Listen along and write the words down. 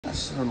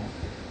Hold on.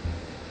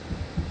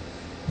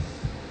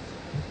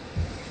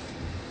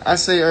 I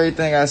say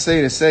everything I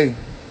say to say.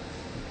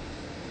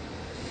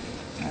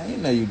 I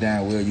ain't know you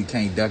damn well you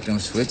can't duck them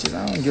switches.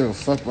 I don't give a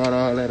fuck about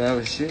all that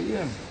other shit.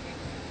 Yeah.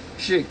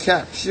 Shit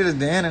cap. Shit is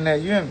the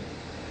internet. You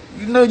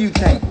know you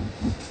can't.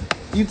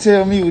 You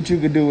tell me what you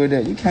could do with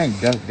that. You can't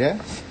duck that.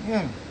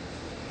 Yeah.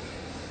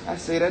 I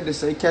say that to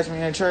say catch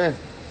me in traffic.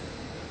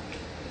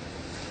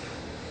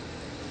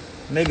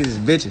 Niggas is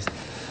bitches.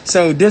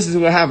 So this is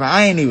what happened.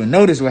 I ain't even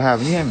notice what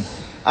happened. You hear me?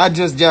 I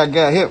just got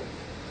hit.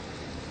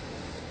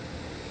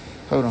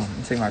 Hold on. Let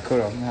me take my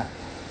coat off. Nah.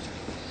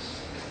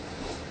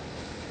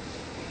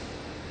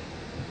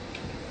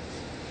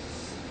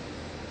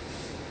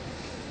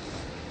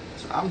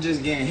 So I'm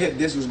just getting hit.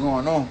 This was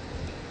going on.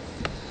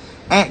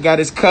 Ant got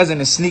his cousin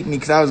to sneak me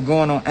because I was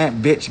going on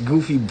Ant bitch,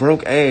 goofy,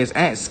 broke ass.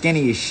 Ant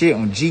skinny as shit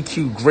on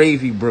GQ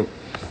gravy broke.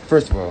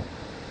 First of all,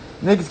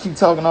 niggas keep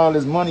talking all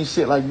this money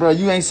shit like, bro,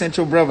 you ain't sent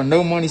your brother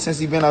no money since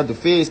he been out the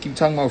feds. Keep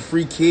talking about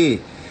free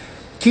kid.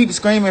 Keep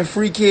screaming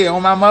free kid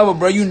on my mother,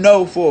 bro. You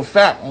know for a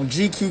fact on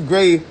GQ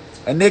grave,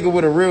 a nigga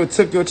with a real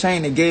took your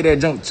chain and gave that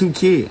junk 2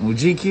 kids on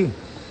GQ.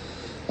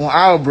 On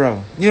our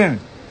bro. Yeah.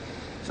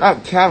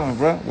 Stop capping,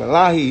 bro.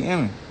 Wallahi, you hear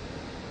me?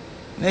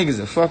 Niggas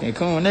a fucking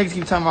coon. Niggas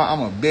keep talking about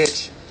I'm a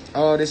bitch,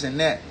 all this and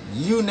that.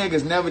 You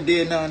niggas never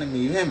did nothing to me,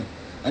 you hear me?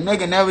 A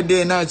nigga never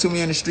did nothing to me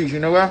in the streets, you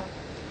know why?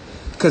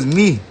 Cause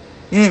me,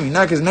 you hear me?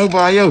 Not cause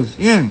nobody else,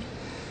 you hear me?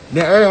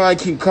 Then everybody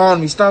keep calling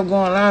me, stop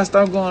going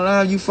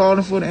live, you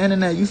falling for the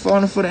internet,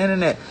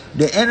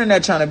 The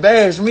internet trying to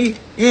bash me,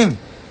 you hear me?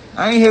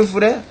 I ain't here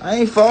for that. I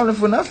ain't falling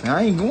for nothing.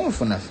 I ain't going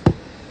for nothing.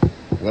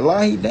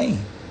 Wallahi dang.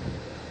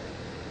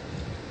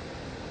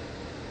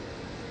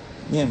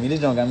 You hear me? This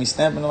don't got me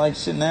stamping like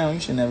shit now. You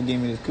should never gave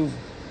me this kufa.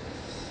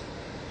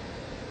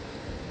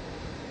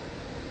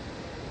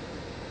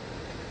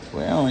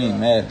 Well, I don't even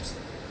matter.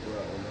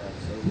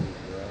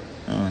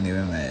 I don't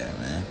even matter,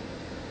 man.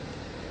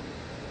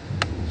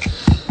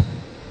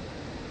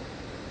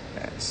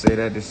 I say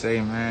that to say,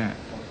 man.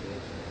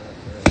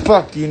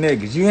 Fuck you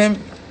niggas. You hear me?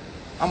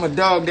 I'm a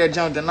dog that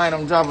jump tonight.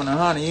 I'm dropping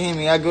 100. You hear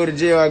me? I go to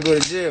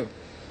jail.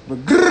 But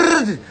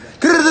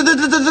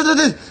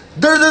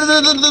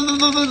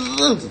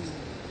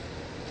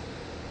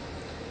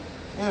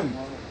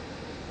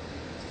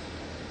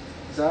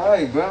it's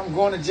alright, bro. I'm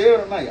going to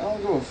jail tonight. I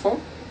don't give a fuck.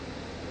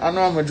 I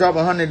know I'm gonna drop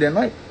 100 that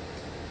night.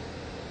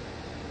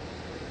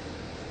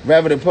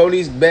 Rather the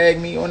police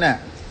bag me or not,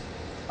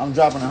 I'm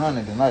dropping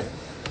 100 tonight.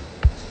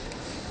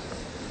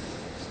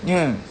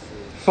 Yeah.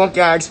 Fuck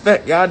y'all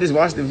expect. Y'all just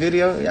watch the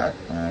video. Y'all,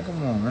 man,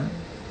 come on, man.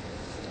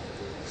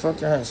 Fuck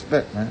y'all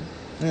expect, man.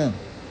 Yeah.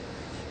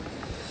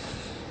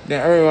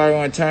 Then everybody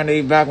wanna turn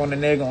their back on the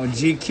nigga on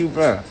GQ,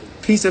 bro.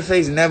 Piece of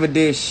face never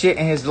did shit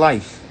in his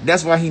life.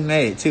 That's why he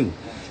mad too.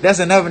 That's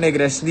another nigga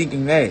that's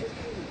sneaking mad.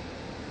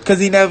 Cause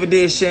he never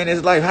did shit in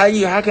his life.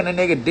 How can a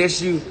nigga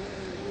diss you?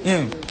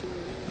 Yeah.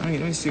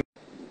 Let me see.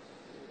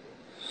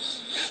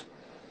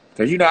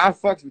 Cause you know I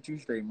fucks with you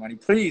straight money.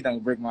 Please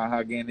don't break my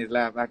heart getting this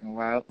live acting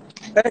wild.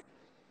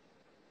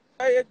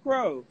 Hey,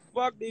 Crow.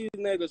 Fuck these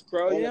niggas,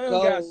 Crow. You don't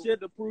got shit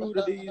to prove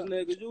to these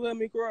niggas. You hear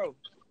me, Crow?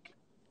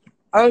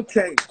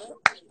 Okay.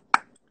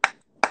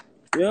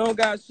 You don't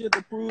got shit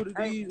to prove to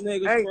these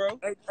niggas, Crow.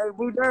 Hey,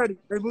 Boo Dirty.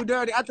 Hey, Boo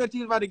Dirty. I thought you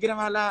was about to get in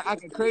my live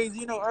acting crazy.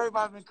 You know,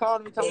 everybody been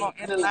calling me talking about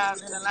in the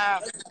live.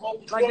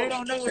 Like they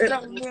don't know what's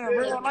up with me in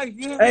real life.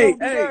 You hear me, though, Boo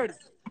Dirty?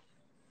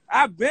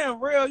 I been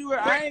real.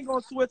 I ain't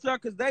gonna switch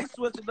up because they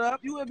switch it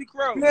up. You hear me,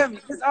 Crow? You hear me?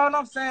 That's all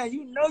I'm saying.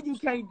 You know you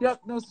can't duck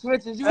no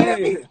switches. You hear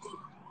me?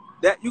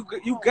 That you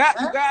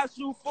got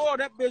shoot for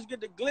that bitch get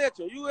the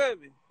glitcher. You hear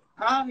me?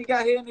 He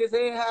got hit in his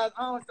head, has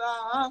on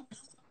style,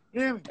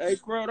 You hear me? Hey,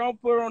 Crow,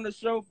 don't put on the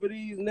show for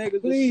these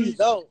niggas. Please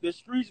don't. The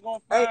streets gonna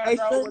find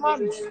out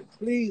what it is.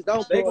 Please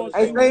don't. They gonna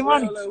see who real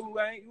money. and who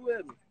ain't. You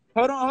hear me?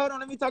 Hold on.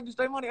 Let me talk to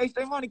Straight Money. Hey,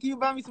 Straight Money, can you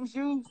buy me some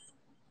shoes?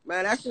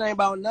 Man, that shit ain't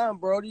about nothing,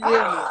 bro. Do you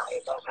hear me?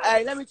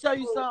 Hey, let me tell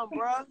you something,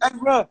 bro. Hey,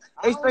 bro.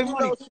 Hey, Straight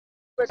Money.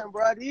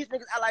 Bro. These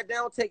niggas act like they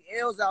don't take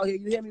L's out here.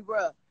 You hear me,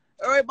 bro?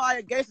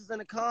 Everybody gangsters in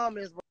the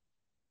comments, bro.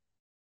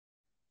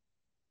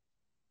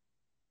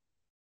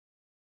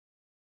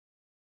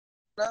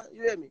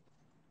 You hear me?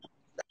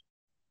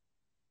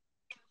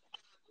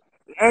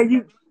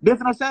 Hey, this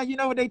what I'm saying. You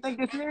know what they think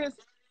this is?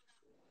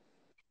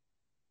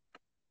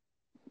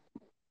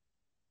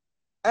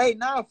 Hey,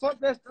 nah, fuck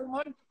that Straight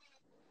Money.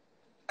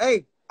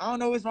 Hey, I don't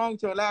know what's wrong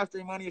with your live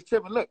Straight Money. It's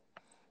tripping. Look,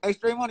 hey,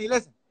 Straight Money,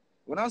 listen.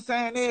 What I'm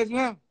saying is, you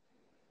hear me?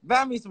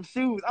 Buy me some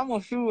shoes. I'm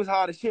on shoes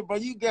hard as shit, bro.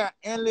 You got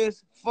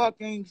endless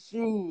fucking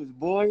shoes,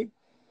 boy.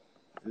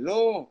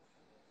 Lord.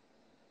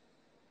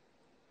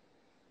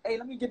 Hey,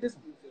 let me get this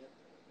one.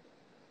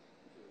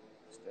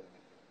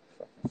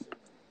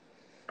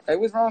 Hey,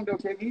 what's wrong though,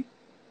 KB?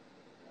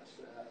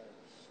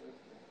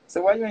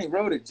 So why you ain't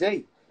rode a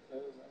J?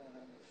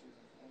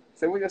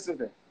 So where your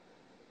sister?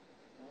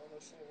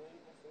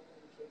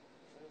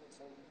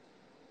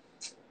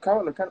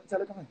 Call her, tell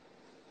her come in.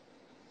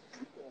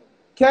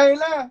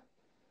 Kayla!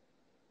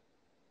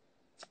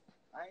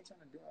 I ain't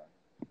trying to do it.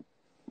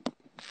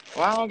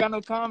 Why I don't got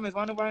no comments?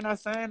 Why nobody not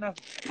saying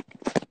nothing?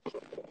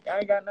 I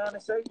ain't got nothing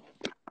to say.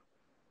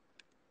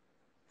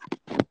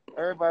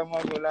 Everybody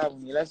want to go live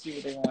with me. Let's see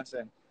what they want to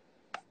say.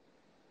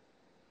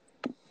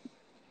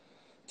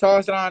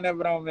 Toss it on there,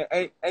 but on me.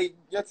 Hey,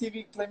 your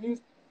TV play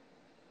music?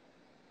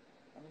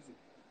 Let me see.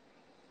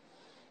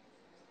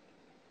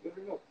 Good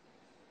to go.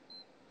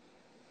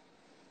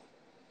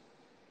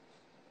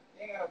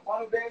 You ain't got no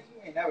fun with that?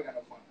 You ain't never got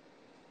no fun.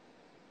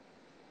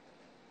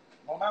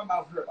 Well, my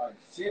mouth hurt like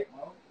shit,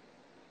 man.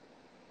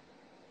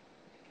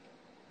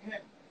 Yeah.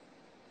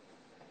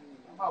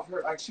 My mouth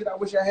hurt like shit. I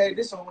wish I had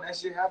this on when that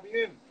shit happened. You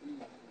hear me?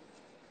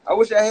 I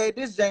wish I had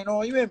this Jane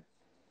on. You hear me?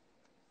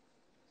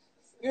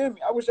 You hear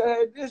me? I wish I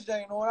had this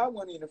Jane on. I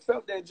wouldn't even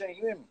felt that Jane.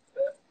 You hear me?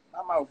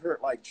 My mouth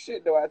hurt like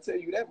shit, though. I tell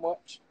you that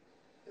much.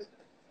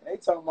 They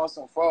talking about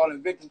some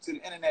falling victim to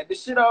the internet.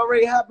 This shit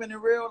already happened in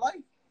real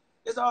life.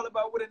 It's all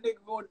about what a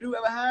nigga gonna do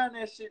behind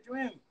that shit. You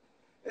hear me?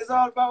 It's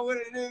all about what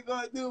a nigga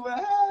gonna do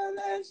behind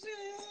that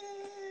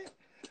shit.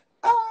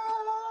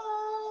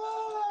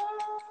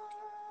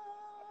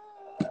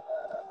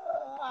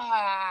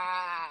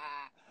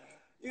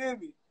 You hear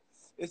me?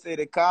 They say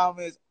the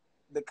comments,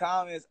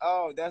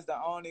 oh, that's the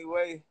only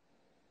way.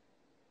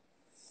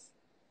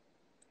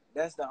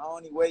 That's the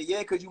only way. Yeah,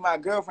 because you my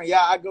girlfriend.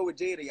 Yeah, I go with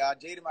Jada, y'all.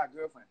 Jada my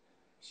girlfriend.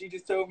 She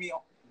just told me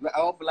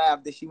off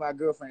live that she my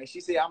girlfriend. She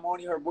said I'm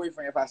only her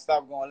boyfriend if I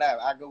stop going live.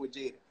 I go with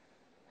Jada.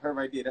 Her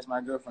right there, that's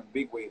my girlfriend.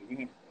 Big waiter. You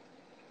hear me?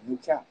 New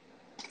cap.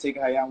 Take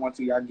it how y'all want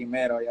to. Y'all get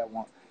mad all y'all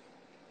want.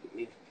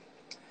 Yeah.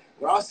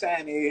 What I'm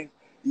saying is,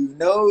 you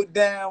know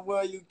damn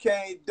well you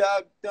can't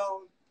duck,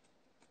 don't.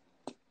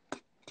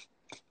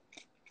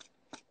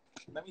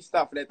 Let me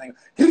stop for that thing.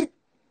 Here,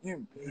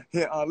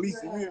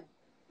 Lisa, you hear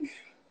me?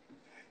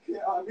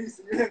 Here,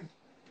 Lisa, you hear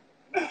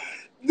me?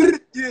 You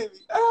hear me?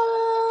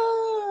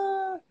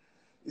 Ah!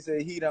 He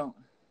said he don't.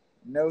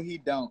 No, he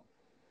don't.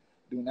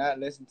 Do not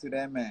listen to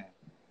that man.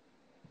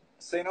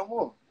 Say no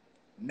more.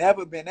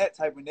 Never been that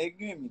type of nigga.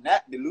 You hear me?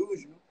 Not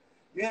delusional.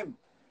 You hear me?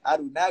 I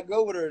do not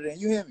go with her then.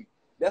 You hear me?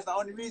 That's the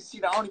only reason she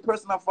the only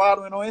person I'm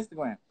following on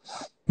Instagram.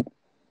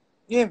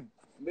 You hear me?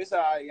 But it's all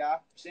right,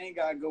 y'all. She ain't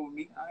got to go with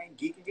me. I ain't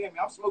geeking. You hear me?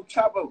 I'm Smoke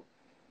Chapo.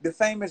 The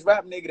famous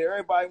rap nigga that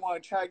everybody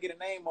want to try to get a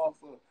name off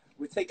of.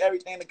 We take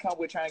everything to come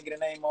with trying to get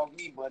a name off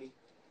me, buddy.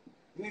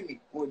 You hear me?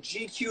 Well,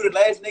 GQ, the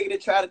last nigga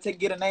that tried to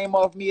get a name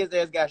off me, his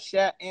ass got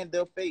shot in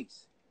the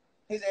face.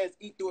 His ass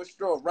eat through a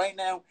straw. Right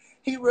now,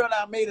 he realized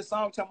I made a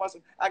song talking about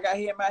some, I got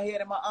hair in my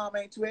head and my arm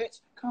ain't twitch.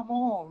 Come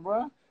on,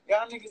 bro.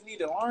 Y'all niggas need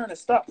to learn to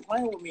stop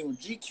playing with me. On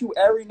GQ,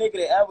 every nigga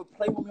that ever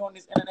play with me on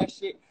this internet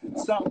shit,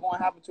 something gonna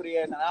happen to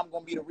their ass, and I'm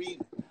gonna be the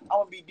reason. I'm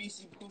gonna be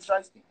DC Pooh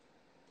Shiesty.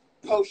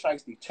 Post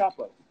Shiesty.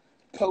 Chapo.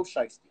 Post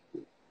Shiesty.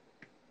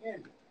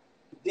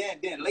 Yeah.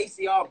 Then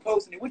Lacey all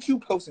posting it. What you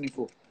posting it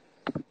for?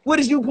 What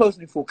is you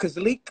posting it for? Cause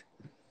Leak?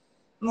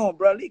 No,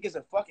 bro. Leak is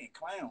a fucking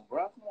clown,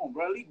 bro. Come on,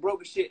 bro. Leak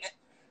broke as shit.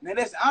 Now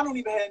listen, I don't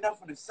even have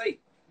nothing to say.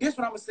 This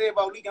what I'm gonna say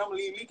about Leak. I'm gonna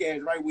leave Leak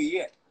ass right where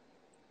he at.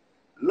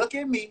 Look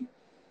at me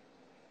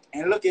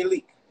and look at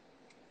Leak.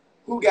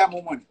 Who got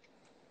more money?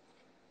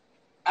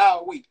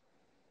 I'll wait.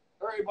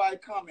 Everybody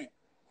comment.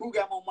 Who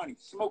got more money?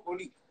 Smoke or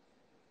Leak?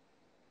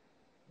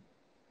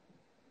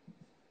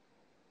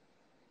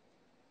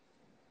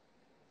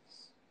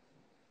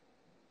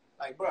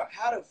 Like, bro,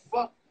 how the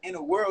fuck in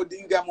the world do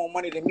you got more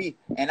money than me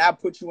and I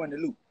put you in the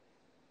loop?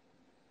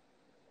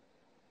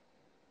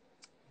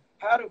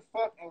 How the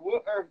fuck in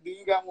what earth do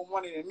you got more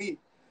money than me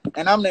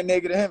and I'm the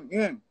nigga to him? You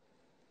know?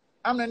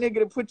 I'm the nigga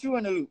to put you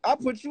in the loop. I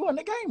put you in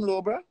the game,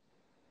 little bro.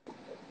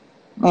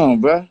 Oh,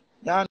 bro.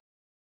 Y'all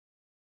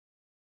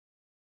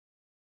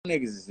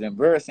niggas is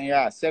embarrassing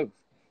yourself.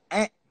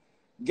 And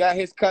got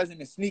his cousin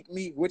to sneak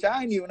me, which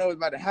I didn't even know was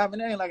about to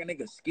happen. It ain't like a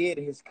nigga scared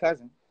of his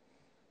cousin.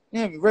 You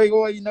hear me? Ray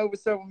Oy, you know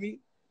what's up with me?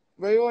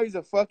 Ray Oy's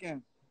a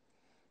fucking...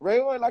 Ray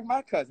Oy like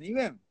my cousin. You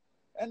hear me?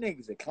 That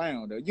nigga's a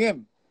clown, though. You hear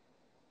me?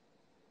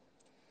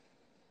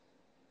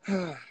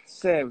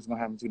 Said what's gonna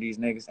happen to these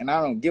niggas, and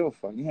I don't give a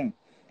fuck. You hear me?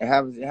 It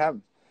happens, it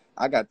happens.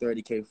 I got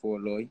 30K for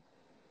a lawyer.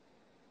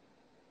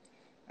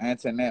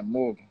 Antoinette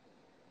Morgan.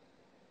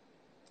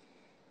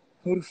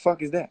 Who the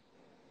fuck is that?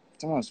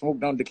 Come on, Smoke,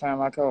 don't decline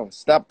my call.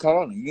 Stop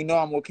calling. You know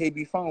I'm on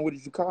KB phone. What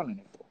is you calling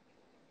it for?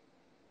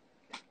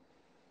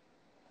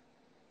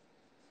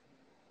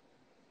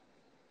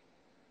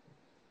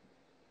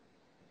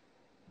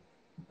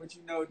 But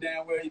you know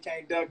damn well you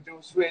can't duck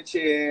them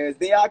switches.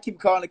 They all keep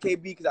calling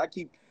KB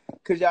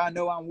because y'all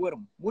know I'm with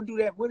them. What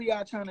are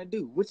y'all trying to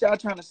do? What y'all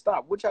trying to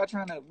stop? What y'all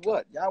trying to,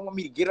 what? Y'all want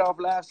me to get off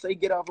live? Say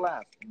get off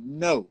live.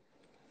 No.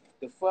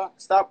 The fuck?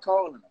 Stop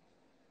calling them.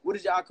 What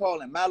is y'all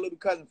calling my little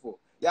cousin for?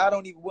 Y'all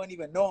wouldn't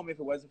even know him if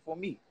it wasn't for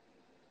me.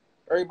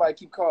 Everybody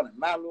keep calling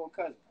my little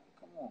cousin.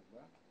 Come on,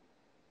 bro.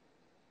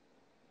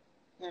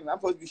 Man, I'm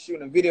supposed to be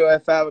shooting a video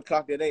at 5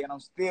 o'clock today, and I'm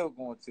still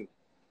going to.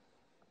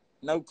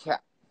 No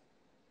cap.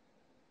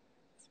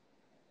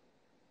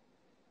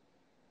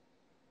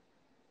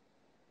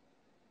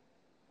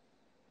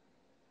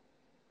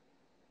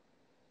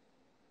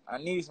 I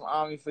need some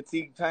army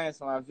fatigue pants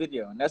for my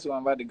video, and that's where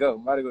I'm about to go.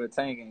 I'm about to go to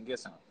Tank and get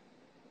some.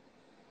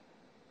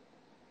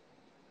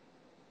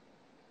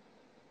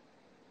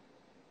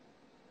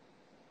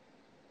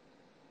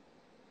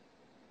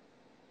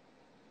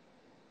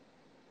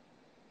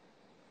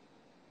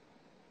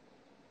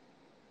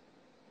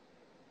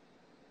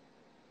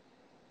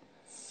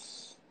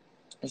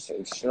 I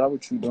say, sure,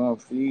 what you doing?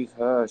 Please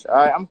hush. All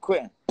right, I'm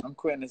quitting. I'm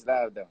quitting this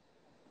live though.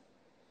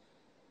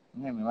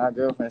 You hear me? My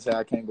girlfriend said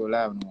I can't go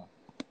live no more.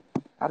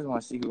 I just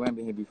want to see who ain't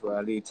been here before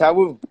I leave.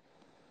 Tawu.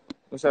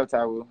 What's up,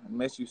 Tawu? I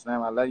miss you,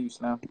 Slim. I love you,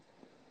 Slim.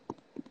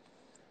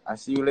 I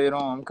see you later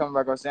on. I'm coming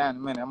back outside in a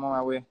minute. I'm on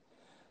my way.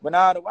 But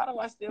now, why do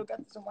I still got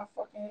this on my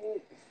fucking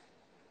head?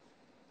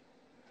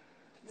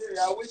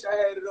 Yeah, I wish I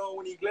had it on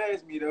when he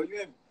glassed me, though. You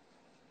hear me?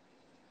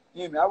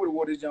 You hear me? I would have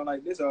wore this joint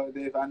like this all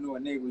day if I knew a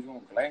nigga was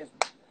going to glass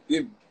me. You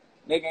hear me?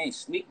 Nigga ain't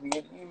sneak me.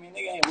 You hear me?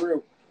 Nigga ain't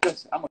real.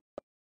 Listen, I'm a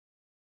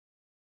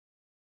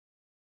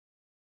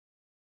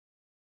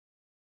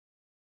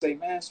say,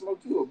 man,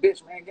 Smoke, you a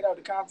bitch, man. Get out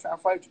the car. I'm trying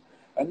to fight you.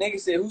 A nigga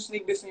said, who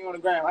sneaked this in you on the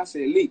gram? I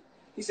said, Leak.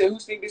 He said, who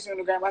sneaked this in you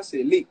on the gram? I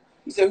said, Leak.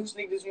 He said, who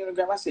sneaked this in you on the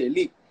gram? I said,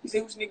 Leak. He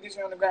said, who sneaked this in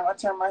you on the gram? I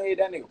turned my head,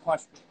 that nigga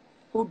punched me.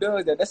 Who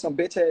does that? That's some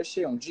bitch ass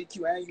shit on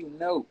GQ, and you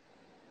know.